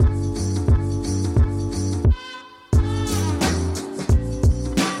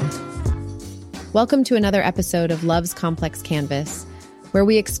Welcome to another episode of Love's Complex Canvas, where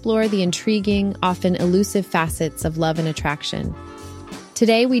we explore the intriguing, often elusive facets of love and attraction.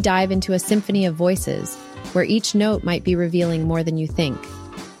 Today, we dive into a symphony of voices, where each note might be revealing more than you think.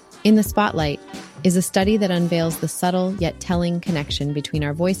 In the Spotlight is a study that unveils the subtle yet telling connection between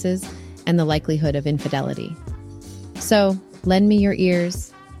our voices and the likelihood of infidelity. So, lend me your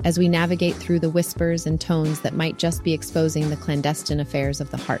ears as we navigate through the whispers and tones that might just be exposing the clandestine affairs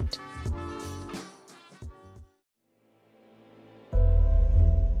of the heart.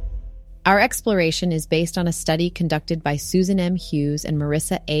 Our exploration is based on a study conducted by Susan M. Hughes and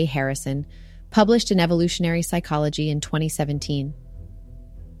Marissa A. Harrison, published in Evolutionary Psychology in 2017.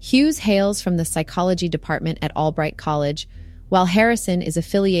 Hughes hails from the psychology department at Albright College, while Harrison is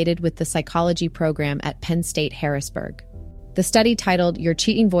affiliated with the psychology program at Penn State Harrisburg. The study, titled Your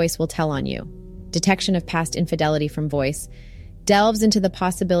Cheating Voice Will Tell on You: Detection of Past Infidelity from Voice, delves into the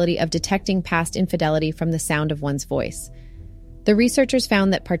possibility of detecting past infidelity from the sound of one's voice. The researchers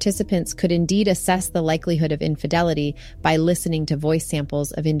found that participants could indeed assess the likelihood of infidelity by listening to voice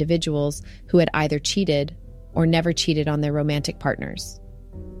samples of individuals who had either cheated or never cheated on their romantic partners.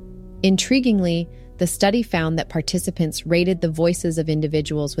 Intriguingly, the study found that participants rated the voices of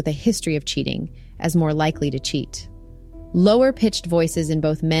individuals with a history of cheating as more likely to cheat. Lower-pitched voices in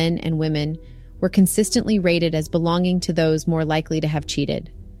both men and women were consistently rated as belonging to those more likely to have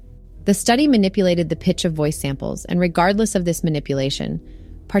cheated. The study manipulated the pitch of voice samples, and regardless of this manipulation,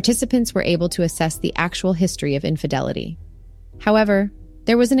 participants were able to assess the actual history of infidelity. However,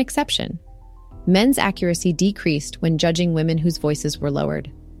 there was an exception. Men's accuracy decreased when judging women whose voices were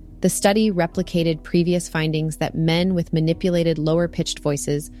lowered. The study replicated previous findings that men with manipulated lower-pitched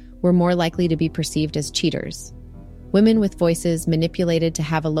voices were more likely to be perceived as cheaters. Women with voices manipulated to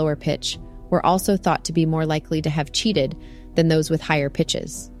have a lower pitch were also thought to be more likely to have cheated than those with higher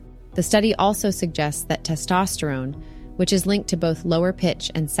pitches. The study also suggests that testosterone, which is linked to both lower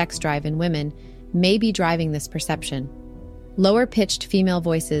pitch and sex drive in women, may be driving this perception. Lower-pitched female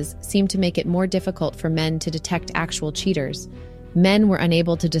voices seem to make it more difficult for men to detect actual cheaters. Men were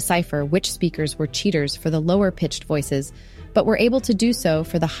unable to decipher which speakers were cheaters for the lower-pitched voices, but were able to do so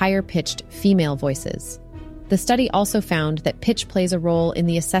for the higher-pitched female voices. The study also found that pitch plays a role in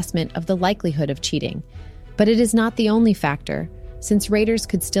the assessment of the likelihood of cheating, but it is not the only factor, since raters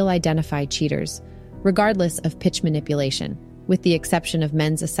could still identify cheaters, regardless of pitch manipulation, with the exception of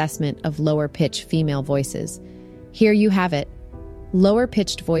men's assessment of lower-pitch female voices. Here you have it.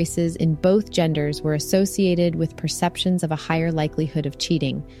 Lower-pitched voices in both genders were associated with perceptions of a higher likelihood of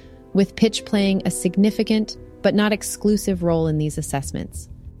cheating, with pitch playing a significant but not exclusive role in these assessments.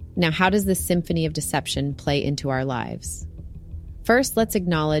 Now, how does this symphony of deception play into our lives? First, let's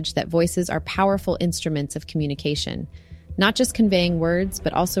acknowledge that voices are powerful instruments of communication, not just conveying words,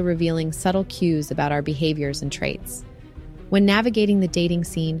 but also revealing subtle cues about our behaviors and traits. When navigating the dating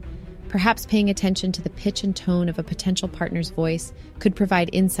scene, perhaps paying attention to the pitch and tone of a potential partner's voice could provide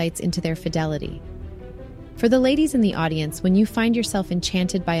insights into their fidelity. For the ladies in the audience, when you find yourself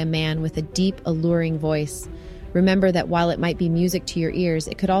enchanted by a man with a deep, alluring voice, remember that while it might be music to your ears,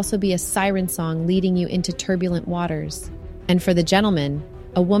 it could also be a siren song leading you into turbulent waters. And for the gentleman,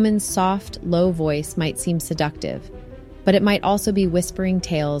 a woman's soft, low voice might seem seductive, but it might also be whispering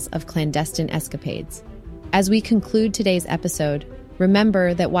tales of clandestine escapades. As we conclude today's episode,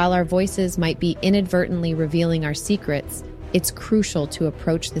 remember that while our voices might be inadvertently revealing our secrets, it's crucial to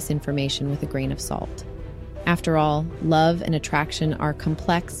approach this information with a grain of salt. After all, love and attraction are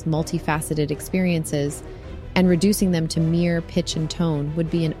complex, multifaceted experiences, and reducing them to mere pitch and tone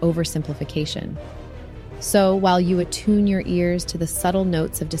would be an oversimplification. So, while you attune your ears to the subtle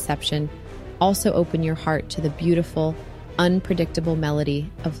notes of deception, also open your heart to the beautiful, unpredictable melody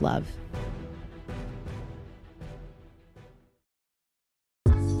of love.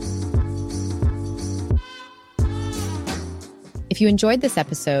 If you enjoyed this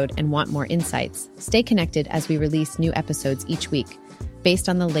episode and want more insights, stay connected as we release new episodes each week based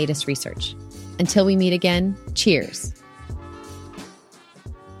on the latest research. Until we meet again, cheers.